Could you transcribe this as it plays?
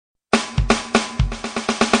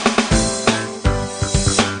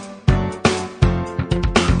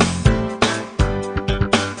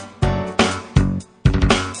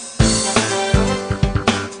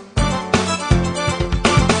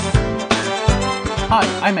Hi,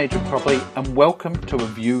 I'm Adrian Properly, and welcome to A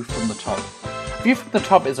View from the Top. View from the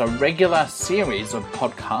Top is a regular series of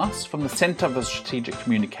podcasts from the Centre for Strategic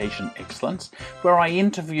Communication Excellence, where I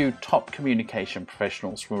interview top communication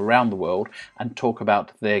professionals from around the world and talk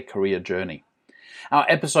about their career journey. Our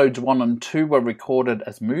episodes 1 and 2 were recorded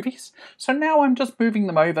as movies, so now I'm just moving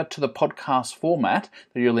them over to the podcast format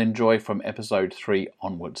that you'll enjoy from episode 3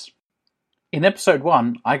 onwards. In episode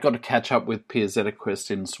 1, I got to catch up with Per Zetterquist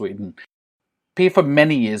in Sweden. Per for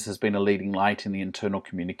many years has been a leading light in the internal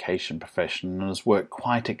communication profession and has worked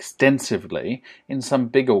quite extensively in some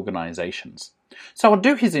big organisations. So I'll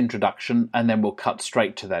do his introduction and then we'll cut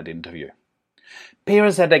straight to that interview. Per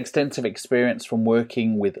has had extensive experience from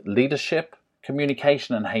working with leadership,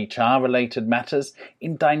 communication and HR related matters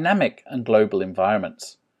in dynamic and global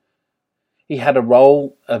environments. He had a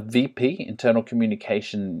role of VP Internal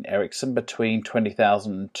Communication in Ericsson between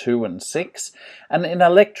 2002 and 6 and in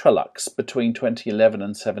Electrolux between 2011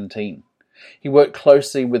 and 17. He worked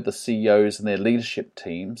closely with the CEOs and their leadership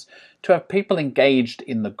teams to have people engaged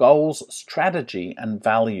in the goals, strategy and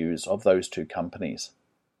values of those two companies.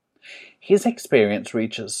 His experience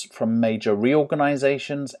reaches from major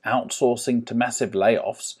reorganizations, outsourcing to massive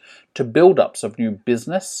layoffs, to build-ups of new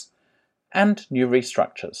business and new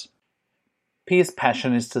restructures. Per's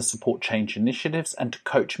passion is to support change initiatives and to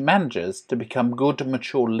coach managers to become good,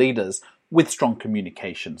 mature leaders with strong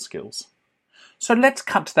communication skills. So let's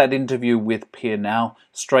cut to that interview with Per now,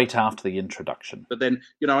 straight after the introduction. But then,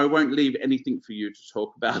 I won't leave anything for you to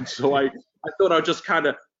talk about. So I thought I'd just kind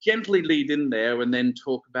of gently lead in there and then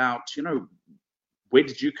talk about, where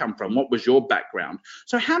did you come from? What was your background?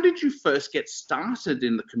 So how did you first get started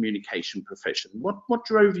in the communication profession? What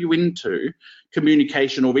drove you into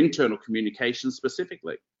communication or internal communication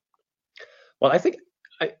specifically? Well, I think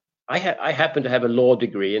I happen to have a law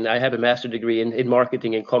degree and I have a master's degree in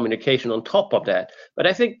marketing and communication on top of that. But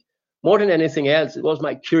I think more than anything else, it was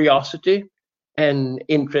my curiosity and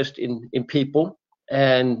interest in people.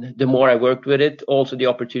 And the more I worked with it, also the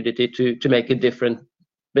opportunity to make a difference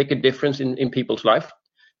in people's life.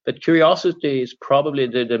 But curiosity is probably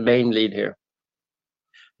the main lead here.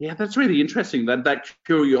 Yeah, that's really interesting, that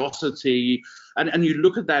curiosity. And you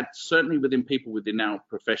look at that certainly within people within our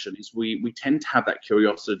profession, is we tend to have that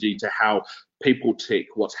curiosity to how people tick,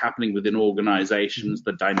 what's happening within organizations,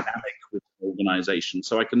 the dynamic with organizations.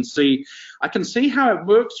 So I can see how it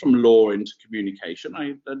works from law into communication.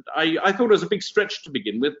 I thought it was a big stretch to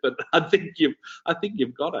begin with, but I think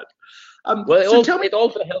you've got it.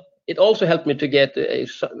 It also helped me to get a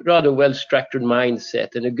rather well-structured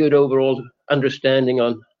mindset and a good overall understanding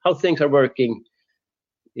on how things are working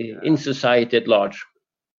in society at large.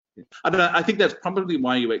 I think that's probably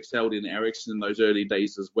why you excelled in Ericsson in those early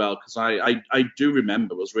days as well, because I do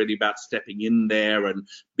remember it was really about stepping in there and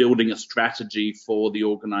building a strategy for the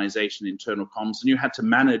organization, internal comms, and you had to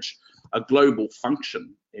manage a global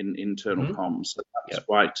function in internal comms. So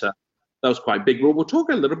that was quite big. Well, we'll talk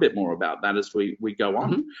a little bit more about that as we go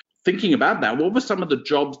on. Thinking about that, what were some of the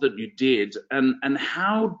jobs that you did and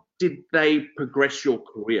how did they progress your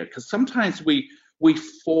career? Because sometimes we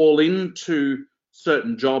fall into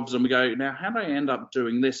certain jobs and we go, now how do I end up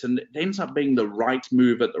doing this? And it ends up being the right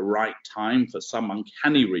move at the right time for some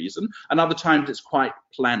uncanny reason. And other times it's quite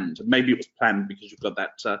planned. Maybe it was planned because you've got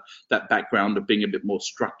that background of being a bit more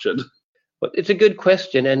structured. But it's a good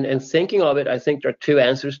question. And thinking of it, I think there are two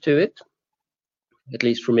answers to it, at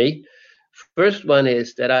least for me. First one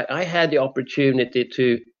is that I had the opportunity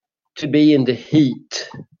to be in the heat,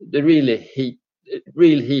 the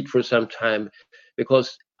real heat for some time,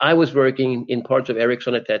 because I was working in parts of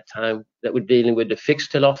Ericsson at that time that were dealing with the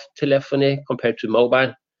fixed telephony compared to the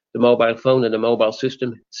mobile phone and the mobile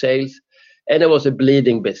system sales. And it was a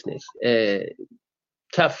bleeding business,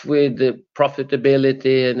 tough with the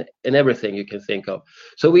profitability and everything you can think of.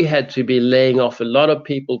 So we had to be laying off a lot of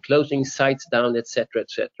people, closing sites down, etc.,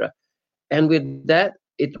 etc. And with that,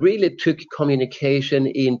 it really took communication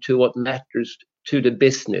into what matters to the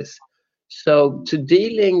business. So to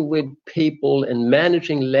dealing with people and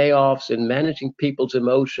managing layoffs and managing people's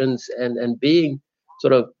emotions and being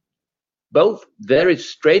sort of both very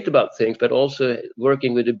straight about things, but also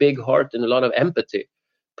working with a big heart and a lot of empathy,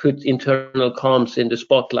 put internal comms in the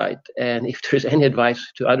spotlight. And if there's any advice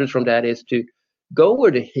to others from that is to go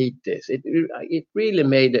where the heat is. It really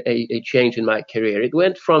made a change in my career. It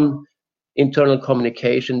went from internal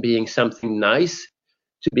communication being something nice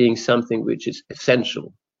to being something which is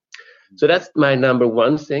essential. So that's my number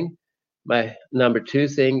one thing. My number two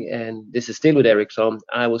thing, and this is still with Ericsson,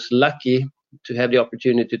 I was lucky to have the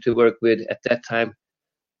opportunity to work with, at that time,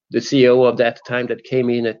 the CEO of that time that came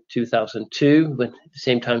in at 2002, when at the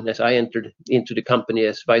same time as I entered into the company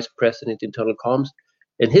as vice president internal comms.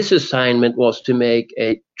 And his assignment was to make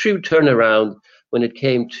a true turnaround when it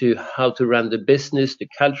came to how to run the business, the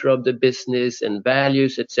culture of the business, and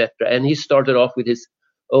values, etc. And he started off with his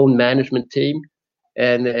own management team.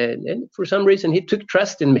 And for some reason, he took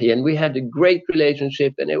trust in me, and we had a great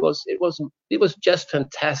relationship. And it was just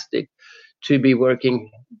fantastic to be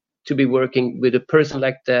working with a person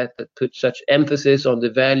like that put such emphasis on the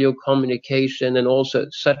value of communication and also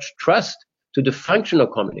such trust to the function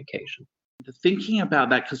of communication. Thinking about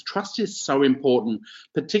that, because trust is so important,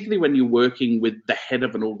 particularly when you're working with the head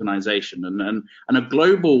of an organization, and a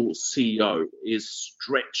global CEO is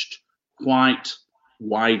stretched quite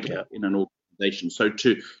widely in an organization. So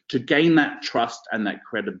to gain that trust and that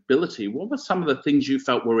credibility, what were some of the things you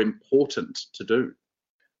felt were important to do?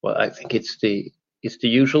 Well, I think it's the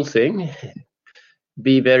usual thing.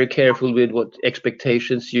 Be very careful with what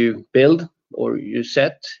expectations you build or you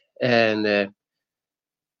set. And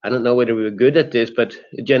I don't know whether we were good at this, but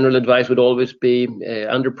general advice would always be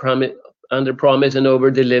under promise and over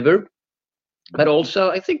deliver. But also,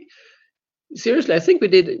 I think seriously, I think we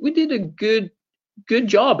did a good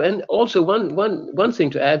job. And also one thing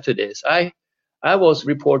to add to this, I was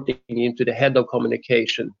reporting into the head of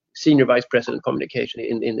communication, senior vice president communication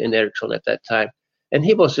in Ericsson at that time, and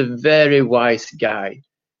he was a very wise guy.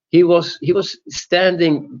 He was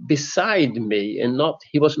standing beside me, and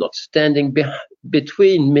he was not standing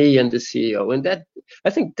between me and the CEO. And that, I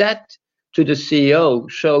think, that to the CEO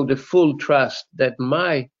showed the full trust that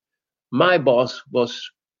my boss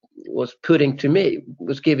was putting to me,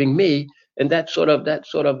 was giving me, and that sort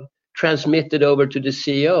of transmitted over to the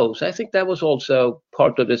CEO. So I think that was also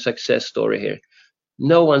part of the success story here.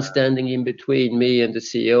 No one standing in between me and the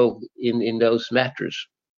CEO in those matters.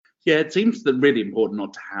 Yeah, it seems that really important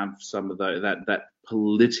not to have some of that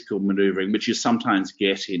political maneuvering, which you sometimes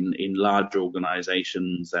get in large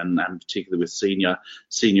organizations and particularly with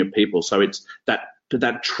senior people. So it's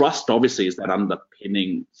that trust obviously is that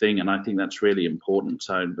underpinning thing, and I think that's really important.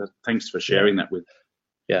 So thanks for sharing that with.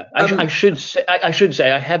 Yeah, I should say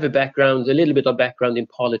I have a little bit of background in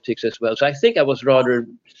politics as well. So I think I was rather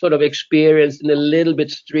sort of experienced and a little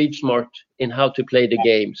bit street smart in how to play the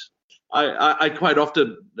games. I quite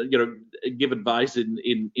often, give advice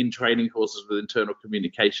in training courses with internal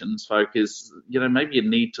communications folk is, maybe you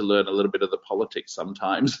need to learn a little bit of the politics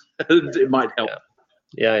sometimes. It might help.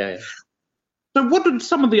 Yeah. So what are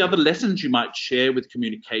some of the other lessons you might share with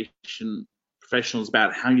communication professionals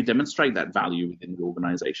about how you demonstrate that value within the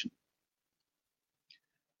organization?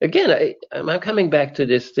 Again, I'm coming back to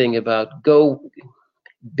this thing about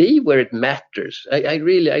be where it matters. I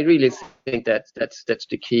really think that's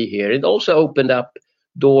the key here. It also opened up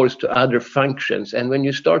doors to other functions, and when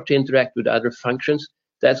you start to interact with other functions,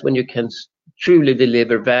 that's when you can truly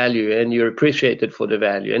deliver value and you're appreciated for the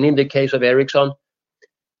value. And in the case of Ericsson,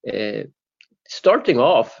 starting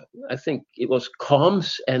off, I think it was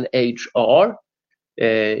comms and HR,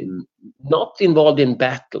 not involved in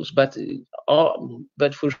battles, but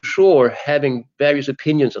for sure having various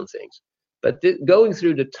opinions on things. But going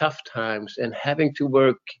through the tough times and having to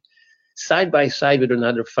work side by side with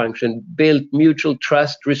another function, build mutual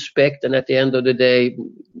trust, respect, and at the end of the day,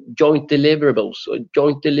 joint deliverables or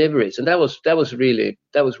joint deliveries. And that was really,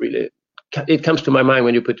 it comes to my mind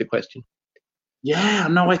when you put the question. Yeah,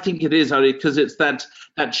 no, I think it is, because it's that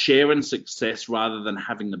share and success rather than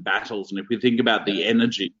having the battles. And if we think about the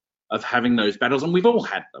energy of having those battles, and we've all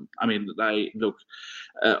had them. I mean,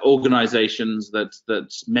 organizations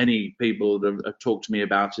that many people have talked to me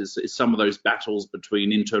about is some of those battles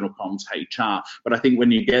between internal comms, HR. But I think when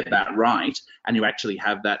you get that right and you actually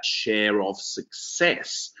have that share of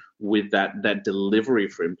success with that delivery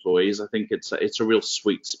for employees, I think it's a real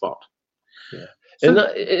sweet spot. Yeah. So,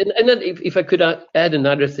 and then if I could add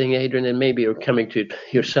another thing, Adrian, and maybe you're coming to it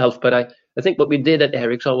yourself, but I think what we did at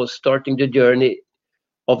Ericsson was starting the journey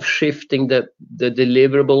of shifting the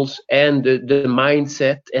deliverables and the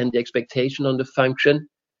mindset and the expectation on the function.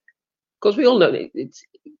 Because we all know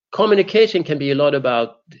communication can be a lot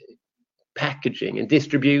about packaging and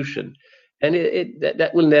distribution, and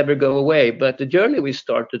that will never go away. But the journey we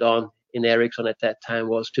started on in Ericsson at that time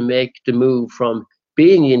was to make the move from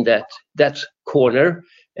being in that corner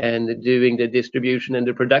and doing the distribution and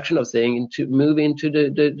the production of things to move into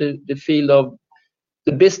the field of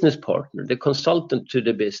the business partner, the consultant to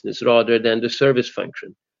the business rather than the service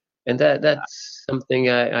function. And that's something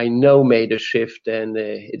I know made a shift, and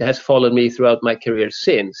it has followed me throughout my career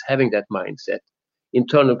since, having that mindset.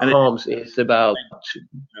 Internal comms is about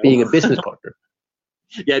being a business partner.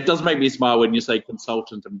 Yeah, it does make me smile when you say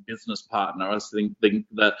consultant and business partner. I think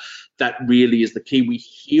that really is the key. We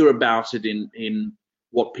hear about it in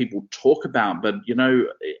what people talk about, but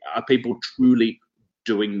are people truly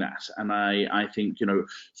doing that? And I think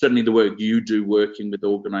certainly the work you do working with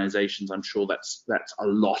organizations, I'm sure that's a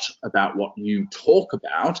lot about what you talk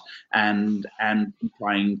about and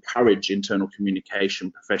try and encourage internal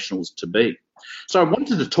communication professionals to be. So I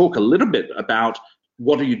wanted to talk a little bit about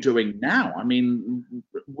what are you doing now? I mean,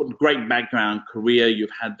 what a great background career. You've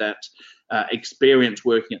had that experience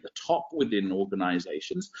working at the top within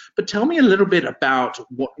organizations. But tell me a little bit about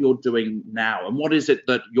what you're doing now and what is it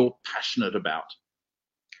that you're passionate about?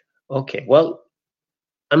 Okay, well,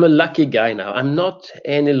 I'm a lucky guy now. I'm not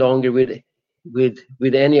any longer with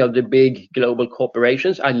any of the big global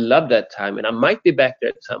corporations. I love that time, and I might be back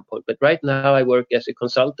there at some point. But right now, I work as a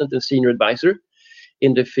consultant and senior advisor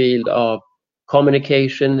in the field of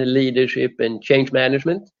communication, leadership, and change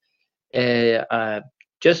management. I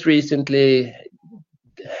just recently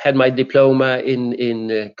had my diploma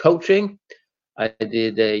in coaching. I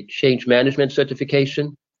did a change management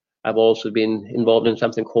certification. I've also been involved in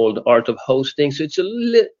something called Art of Hosting. So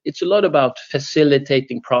it's a lot about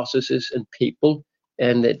facilitating processes and people,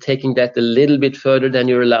 and taking that a little bit further than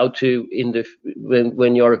you're allowed to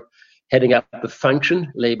when you're heading up a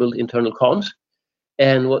function labeled internal comms.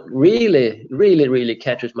 And what really, really, really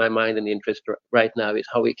catches my mind and interest right now is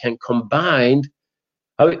how we can combine.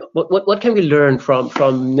 What can we learn from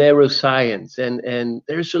neuroscience? And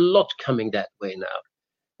there's a lot coming that way now.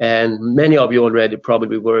 And many of you already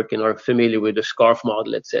probably work and are familiar with the SCARF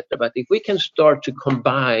model, etc. But if we can start to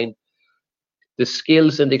combine the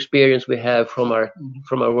skills and experience we have from our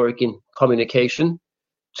work in communication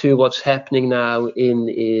to what's happening now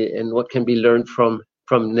and what can be learned from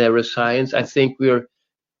neuroscience, I think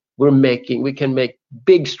we can make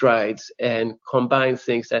big strides and combine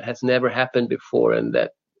things that has never happened before, and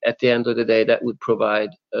that at the end of the day that would provide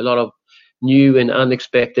a lot of new and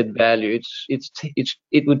unexpected value.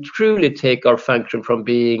 It would truly take our function from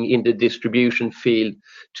being in the distribution field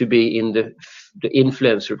to be in the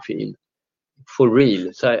influencer field for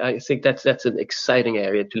real. So I think that's an exciting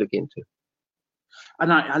area to look into.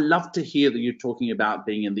 And I love to hear that you're talking about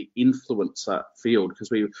being in the influencer field, because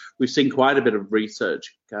we've seen quite a bit of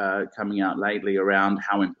research coming out lately around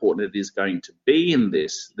how important it is going to be in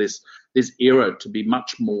this era to be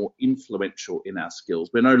much more influential in our skills.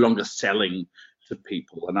 We're no longer selling to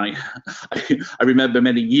people. And I remember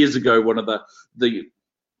many years ago, one of the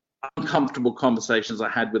uncomfortable conversations I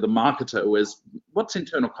had with a marketer was, what's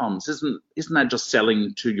internal comms? Isn't that just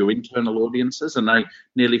selling to your internal audiences? And I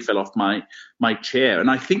nearly fell off my chair.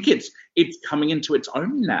 And I think it's coming into its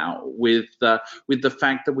own now with the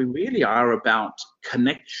fact that we really are about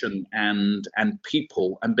connection and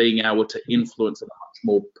people and being able to influence at a much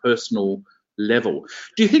more personal level.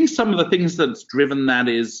 Do you think some of the things that's driven that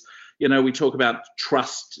is, we talk about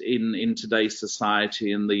trust in today's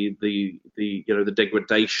society and the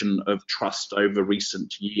degradation of trust over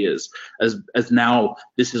recent years, as now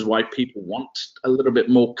this is why people want a little bit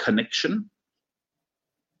more connection?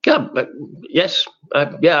 Yeah, yes,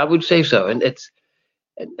 I would say so. And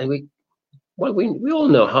we all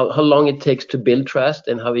know how long it takes to build trust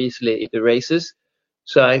and how easily it erases.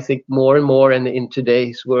 So I think more and more, and in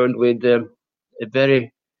today's world with a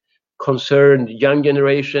very concerned young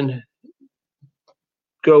generation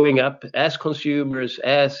growing up as consumers,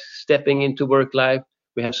 as stepping into work life,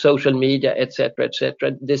 we have social media, etc.,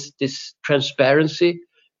 etc. This transparency,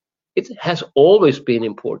 it has always been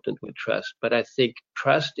important with trust, but I think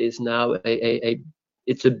trust is now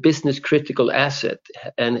it's a business critical asset,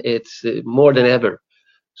 and it's more than ever.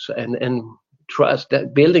 So and trust,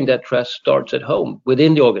 that building that trust starts at home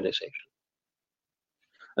within the organization.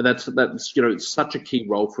 And that's it's such a key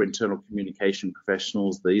role for internal communication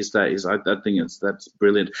professionals these days. I think that's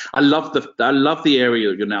brilliant. I love the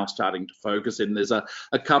area you're now starting to focus in. There's a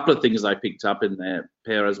couple of things I picked up in there,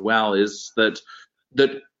 Per, as well, is that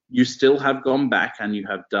you still have gone back and you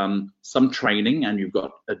have done some training and you've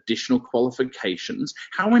got additional qualifications.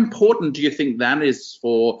 How important do you think that is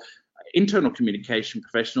for internal communication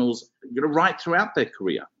professionals, right throughout their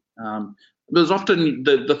career? There's often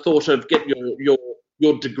the thought of get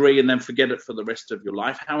your degree and then forget it for the rest of your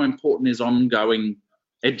life. How important is ongoing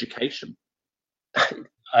education?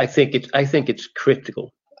 I think it's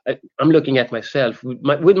critical. I'm looking at myself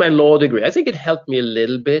with my law degree. I think it helped me a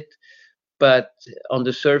little bit, but on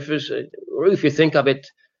the surface, or if you think of it,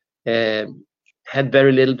 had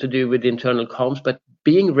very little to do with internal comms. But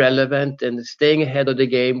being relevant and staying ahead of the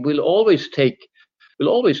game will always take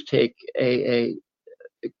a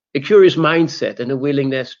curious mindset and a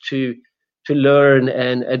willingness to learn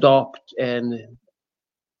and adopt and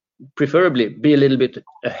preferably be a little bit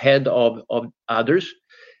ahead of others.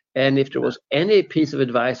 And if there was any piece of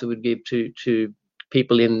advice I would give to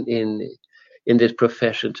people in this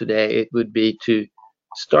profession today, it would be to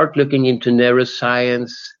start looking into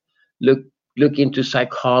neuroscience, look into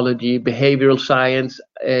psychology, behavioral science.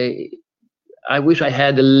 I wish I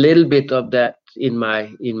had a little bit of that in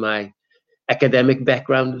my academic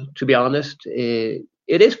background, to be honest. It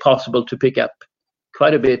is possible to pick up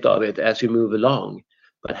quite a bit of it as you move along,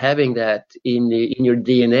 but having that in your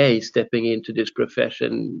DNA stepping into this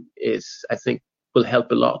profession I think will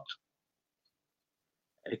help a lot.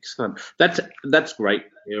 Excellent. That's great.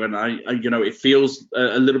 And I it feels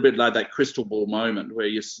a little bit like that crystal ball moment where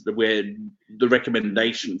the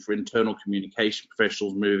recommendation for internal communication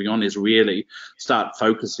professionals moving on is really start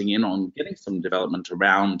focusing in on getting some development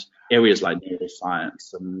around areas like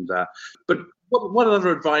neuroscience. And but what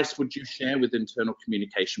other advice would you share with internal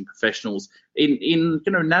communication professionals in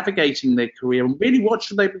navigating their career, and really what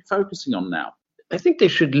should they be focusing on now? I think they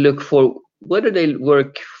should look for whether they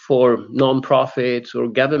work for non-profits or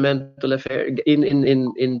governmental affairs in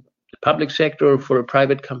the public sector or for a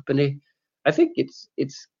private company. I think it's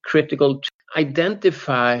critical to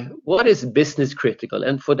identify what is business critical,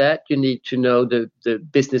 and for that you need to know the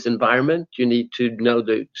business environment, you need to know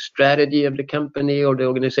the strategy of the company or the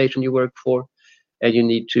organization you work for, and you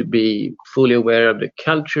need to be fully aware of the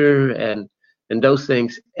culture and those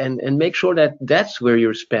things, and make sure that that's where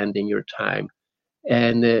you're spending your time,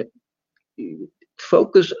 and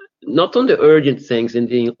focus not on the urgent things in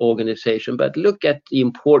the organization, but look at the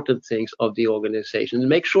important things of the organization and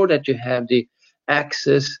make sure that you have the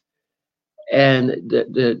access and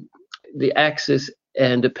the access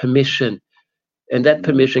and the permission, and that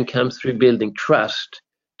permission comes through building trust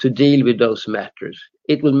to deal with those matters.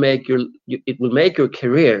 It will make your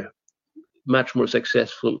career much more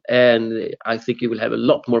successful, and I think you will have a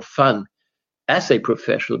lot more fun as a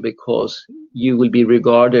professional, because you will be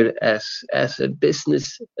regarded as a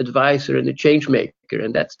business advisor and a change maker,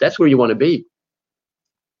 and that's where you want to be.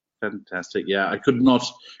 Fantastic. Yeah, I could not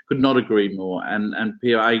agree more. And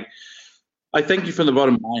Pierre, I thank you from the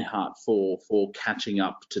bottom of my heart for catching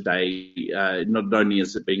up today. Not only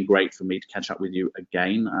has it been great for me to catch up with you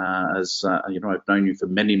again, as I've known you for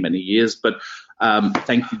many, many years, but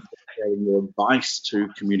thank you for sharing your advice to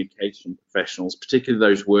communication professionals, particularly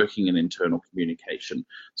those working in internal communication.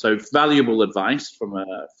 So valuable advice from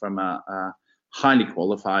a highly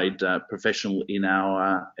qualified professional in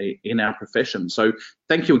our profession. So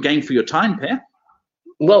thank you again for your time, Per.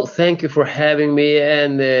 Well, thank you for having me,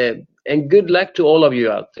 and good luck to all of you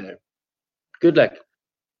out there. Good luck.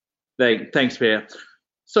 Thanks, Per.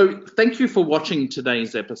 So thank you for watching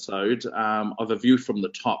today's episode of A View from the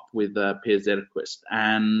Top with Per Zetterquist.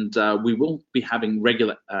 And we will be having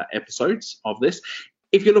regular episodes of this.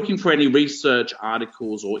 If you're looking for any research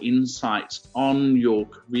articles or insights on your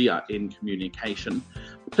career in communication,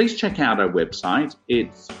 please check out our website.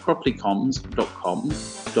 It's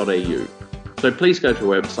properlycomms.com.au. So please go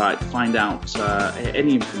to our website, find out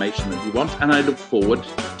any information that you want, and I look forward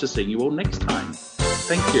to seeing you all next time.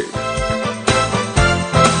 Thank you.